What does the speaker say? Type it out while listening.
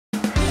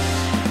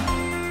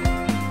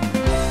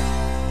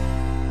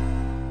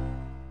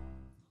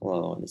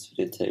Hello, in this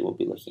video today we'll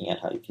be looking at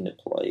how you can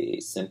deploy a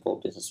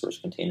simple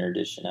BusinessWorks Container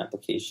Edition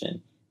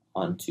application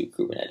onto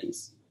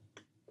Kubernetes.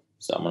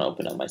 So I'm going to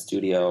open up my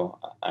studio.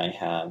 I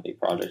have a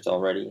project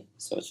already,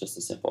 so it's just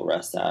a simple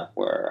REST app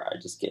where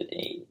I just get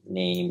a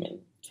name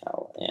and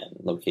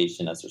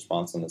location as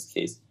response, in this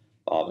case,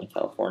 Bob in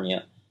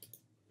California.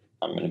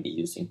 I'm going to be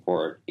using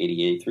port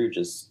 8083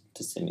 just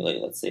to simulate,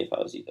 let's say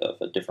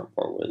if a different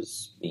port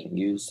was being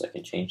used, I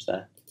can change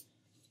that.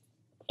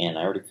 And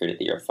I already created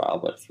the ER file,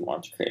 but if you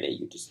want to create it,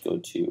 you just go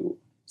to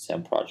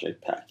SAM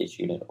project package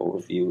unit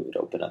overview. It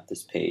open up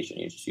this page,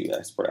 and you just do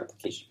export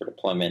application for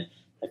deployment.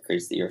 That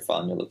creates the ER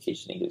file in your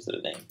location and gives it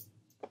a name.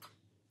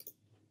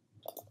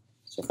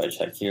 So if I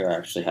check here, I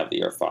actually have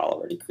the ER file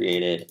already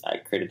created. I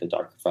created the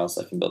Docker file,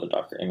 so I can build a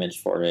Docker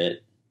image for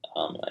it.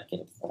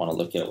 If I want to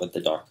look at what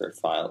the Docker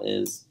file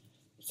is,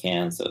 I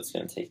can. So it's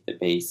going to take the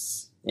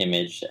base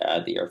image,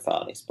 add the ER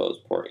file, and expose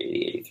port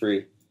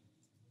 8083.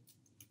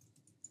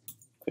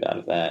 Quit out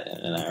of that,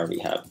 and then I already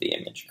have the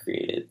image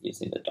created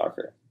using the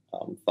Docker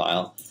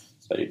file.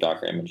 So if I do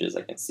Docker images,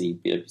 I can see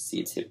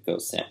BWC TIBCO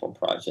sample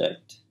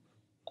project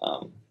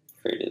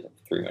created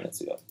 3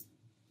 minutes ago.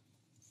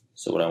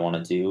 So what I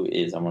want to do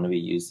is I want to be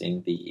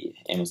using the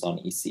Amazon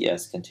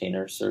ECS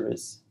container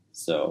service.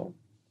 So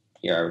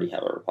here I already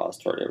have a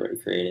repository already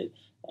created,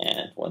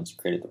 and once you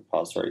created the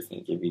repository, it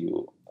can give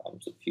you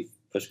a few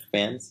push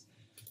commands.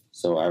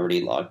 So I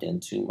already logged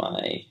into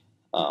my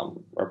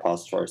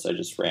repository, so I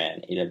just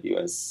ran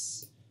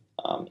AWS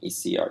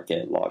ECR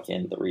get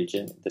login the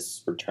region.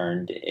 This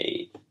returned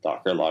a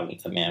Docker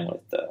login command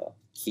with the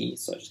key,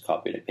 so I just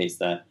copied and pasted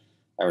that.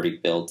 I already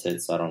built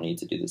it, so I don't need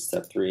to do this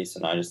step 3.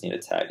 So now I just need to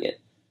tag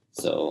it.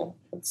 So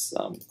let's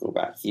go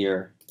back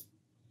here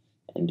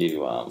and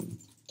do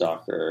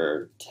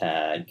Docker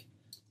tag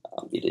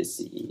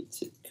BWC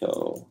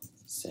TIBCO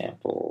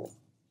sample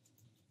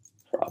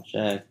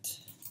project.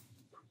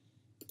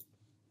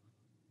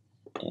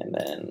 And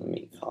then let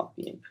me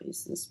copy and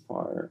paste this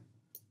part.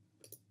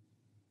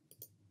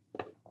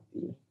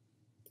 Copy.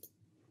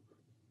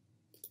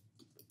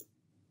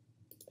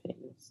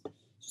 Paste. So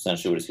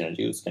essentially what it's going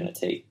to do is going to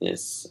take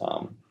this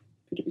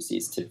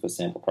BWC's TIBCO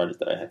sample project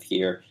that I have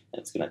here, and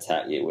it's going to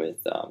tag it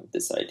with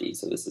this ID.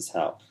 So this is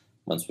how,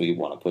 once we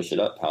want to push it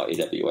up, how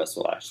AWS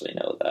will actually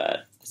know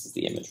that this is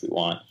the image we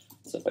want.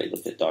 So if I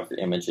look at Docker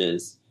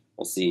images,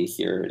 we'll see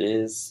here it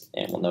is,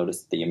 and we'll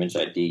notice the image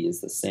ID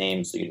is the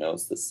same, so you know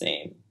it's the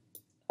same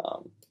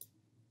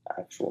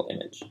actual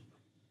image.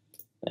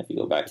 And if you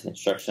go back to the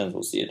instructions,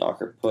 we'll see a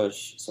Docker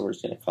push. So we're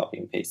just going to copy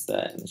and paste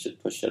that, and it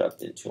should push it up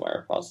into my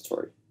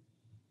repository.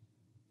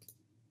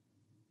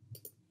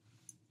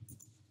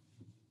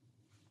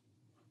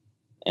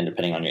 And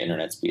depending on your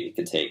internet speed, it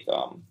can take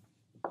a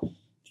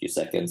few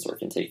seconds, or it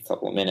can take a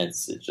couple of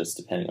minutes. It's just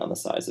depending on the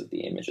size of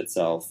the image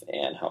itself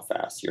and how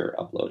fast your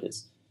upload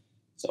is.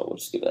 So we'll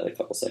just give that a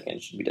couple seconds.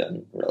 It should be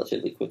done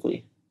relatively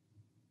quickly.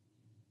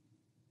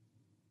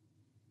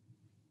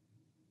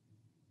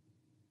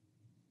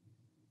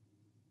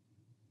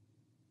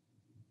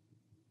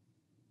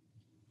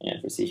 And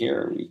if we see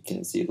here, we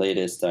can see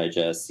latest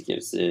digest. It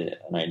gives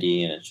it an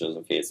ID, and it shows,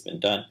 okay, it's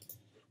been done.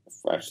 If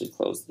we actually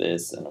close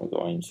this, and I'm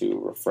going to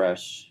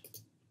refresh,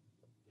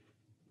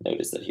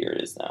 notice that here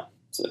it is now.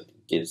 So it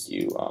gives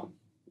you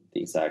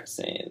the exact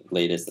same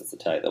latest. That's the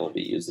tag that we'll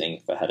be using.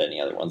 If I had any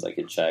other ones, I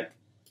could check.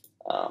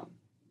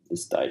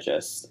 This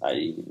digest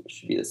ID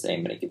should be the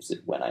same, and it gives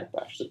it when I've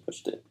actually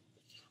pushed it.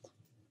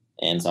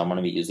 And so I'm going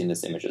to be using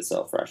this image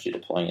itself for actually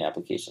deploying an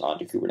application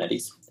onto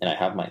Kubernetes. And I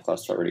have my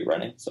cluster already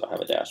running, so I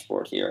have a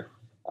dashboard here.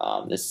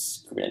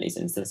 This Kubernetes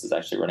instance is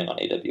actually running on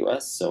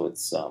AWS, so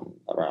it's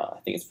around,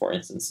 I think it's 4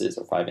 instances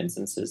or 5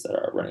 instances that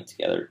are running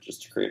together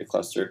just to create a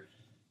cluster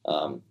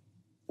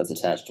that's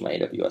attached to my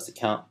AWS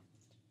account.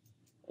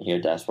 And here,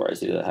 dashboard, I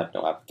see that I have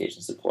no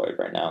applications deployed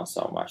right now,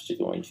 so I'm actually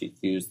going to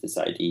use this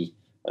ID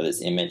or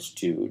this image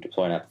to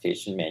deploy an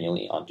application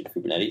manually onto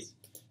Kubernetes.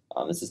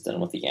 This is done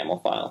with the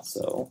YAML file,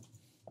 so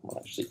I'm going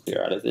to actually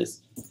clear out of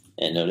this.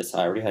 And notice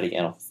I already had a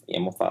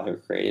YAML file here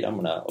created. I'm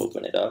going to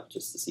open it up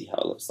just to see how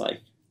it looks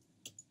like.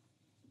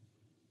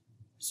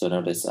 So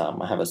notice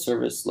I have a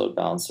service load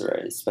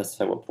balancer. I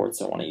specify what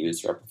ports I want to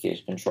use for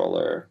application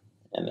controller,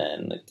 and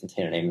then the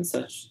container name and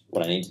such.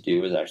 What I need to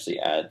do is actually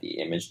add the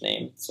image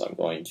name. So I'm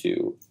going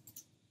to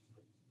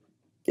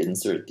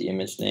insert the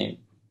image name.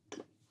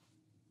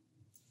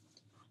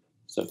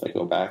 So if I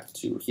go back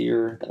to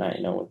here, then I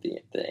know what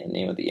the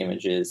name of the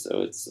image is.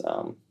 So it's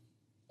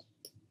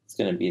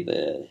going to be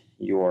the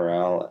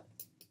URL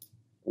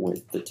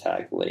with the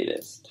tag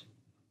latest.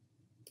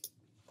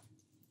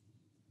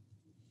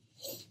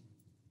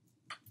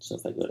 So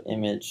if I go to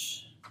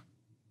image,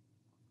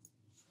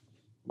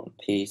 I'm going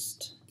to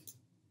paste.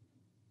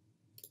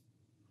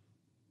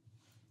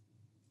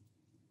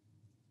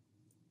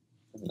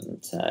 And then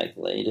tag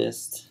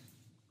latest.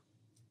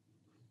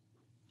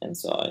 And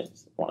so I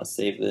want to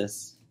save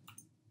this.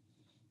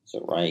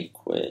 So right,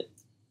 quit.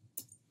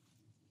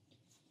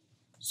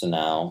 So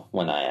now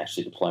when I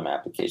actually deploy my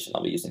application,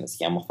 I'll be using this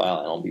YAML file,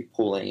 and I'll be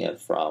pulling it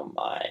from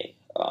my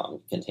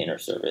container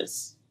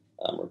service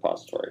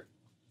repository.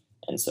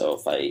 And so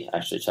if I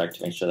actually check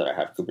to make sure that I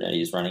have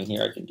Kubernetes running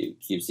here, I can do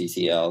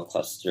kubectl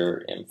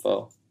cluster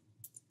info.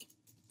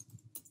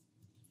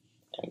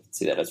 And you can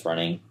see that it's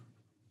running.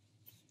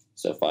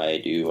 So if I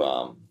do,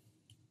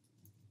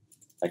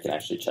 I can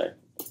actually check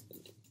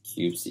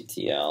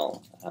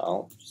kubectl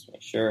help, just to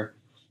make sure.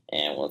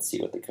 And let's see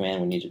what the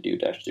command we need to do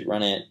to actually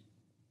run it.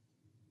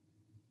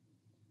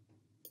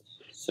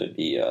 So it'd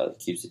be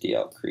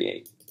kubectl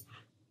create.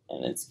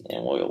 And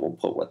we'll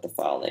put what the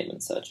file name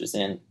and such is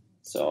in.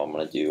 So I'm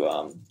going to do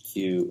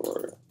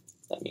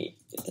let me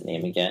get the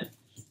name again.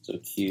 So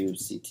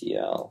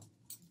kubectl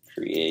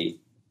create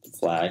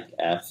flag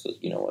f, so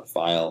you know what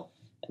file,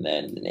 and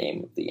then the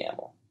name of the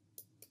YAML.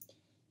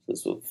 So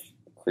this will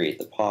create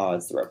the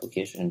pods, the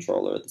replication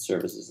controller, the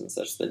services and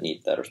such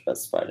that are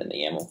specified in the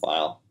YAML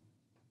file.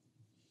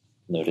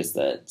 Notice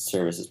that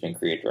service has been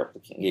created,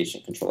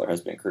 replication controller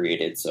has been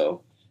created,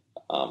 so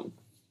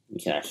we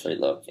can actually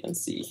look and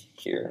see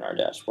here in our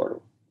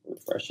dashboard.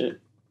 Refresh it.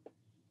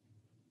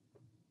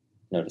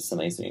 Notice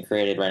something's being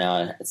created right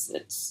now.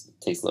 It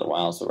takes a little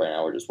while, so right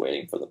now we're just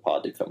waiting for the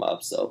pod to come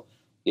up. So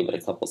give it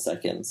a couple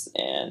seconds,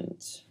 and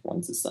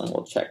once it's done,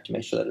 we'll check to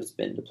make sure that it's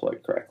been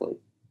deployed correctly.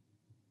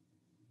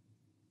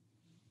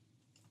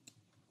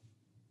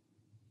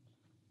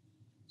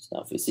 So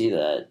now if we see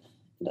that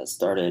it has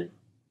started,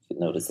 you can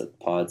notice that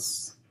the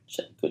pods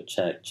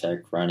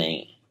check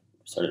running.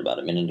 Started about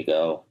a minute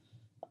ago.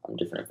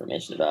 Different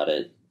information about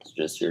it. It's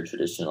just your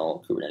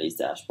traditional Kubernetes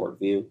dashboard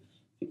view.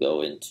 If you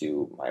go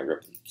into my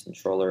replication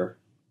controller,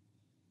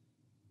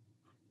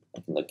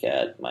 I can look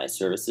at my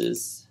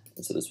services,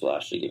 and so this will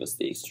actually give us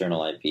the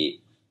external IP.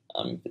 You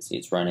can see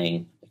it's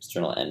running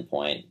external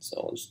endpoint,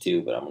 so there's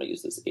two, but I'm going to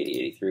use this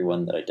 8083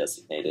 one that I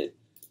designated,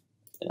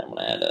 and I'm going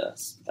to add a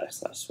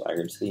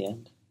 /swagger to the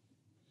end.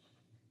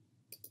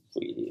 If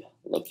we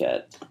look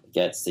at the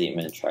get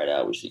statement and try it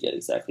out, we should get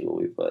exactly what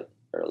we put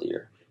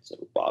earlier. So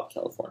Bob,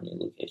 California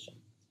location.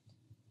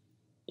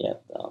 Yeah,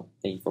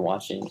 thank you for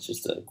watching. It's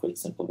just a quick,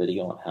 simple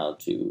video on how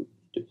to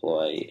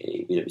deploy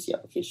a BWC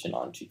application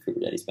onto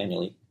Kubernetes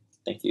manually.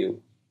 Thank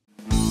you.